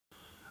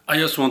I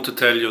just want to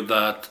tell you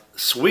that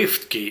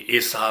SwiftKey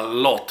is a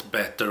lot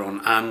better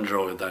on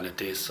Android than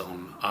it is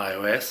on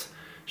iOS.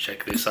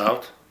 Check this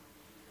out.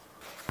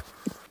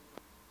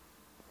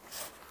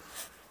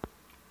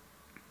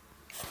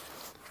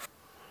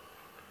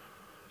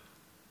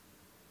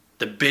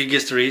 The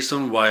biggest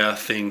reason why I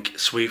think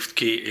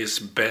SwiftKey is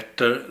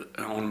better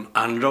on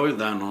Android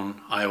than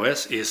on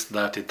iOS is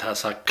that it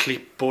has a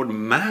clipboard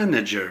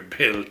manager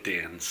built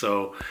in.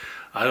 So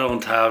I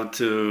don't have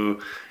to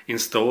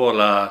install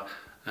a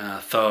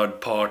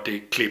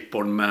third-party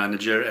clipboard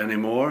manager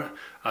anymore.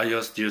 I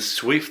just use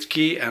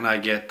SwiftKey and I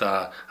get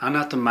an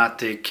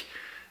automatic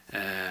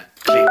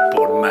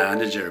clipboard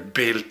manager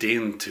built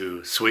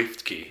into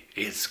SwiftKey.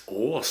 It's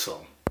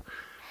awesome.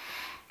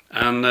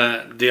 And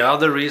the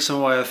other reason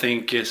why I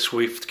think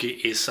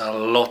SwiftKey is a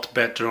lot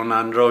better on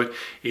Android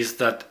is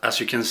that, as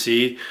you can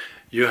see,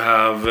 you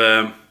have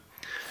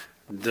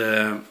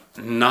the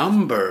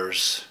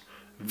numbers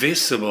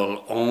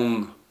visible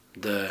on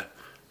the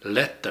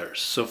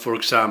letters. So for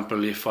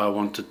example, if I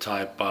want to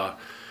type a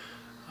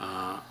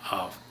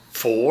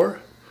 4,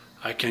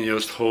 I can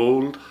just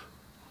hold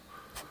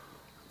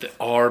the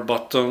R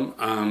button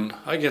and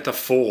I get a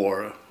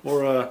 4,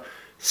 or a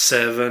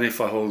 7 if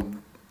I hold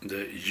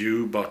the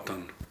U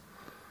button.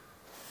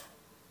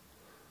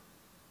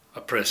 I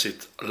press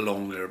it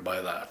longer by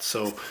that.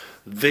 So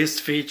this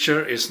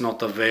feature is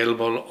not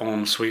available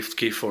on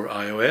SwiftKey for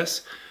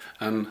iOS,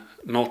 and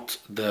not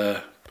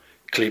the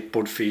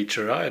clipboard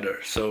feature either.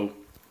 So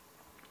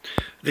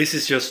this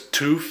is just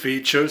two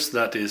features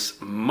that is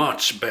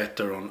much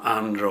better on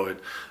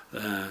Android,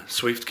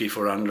 SwiftKey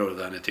for Android,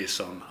 than it is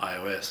on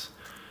iOS.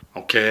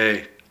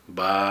 Okay,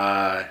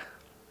 bye.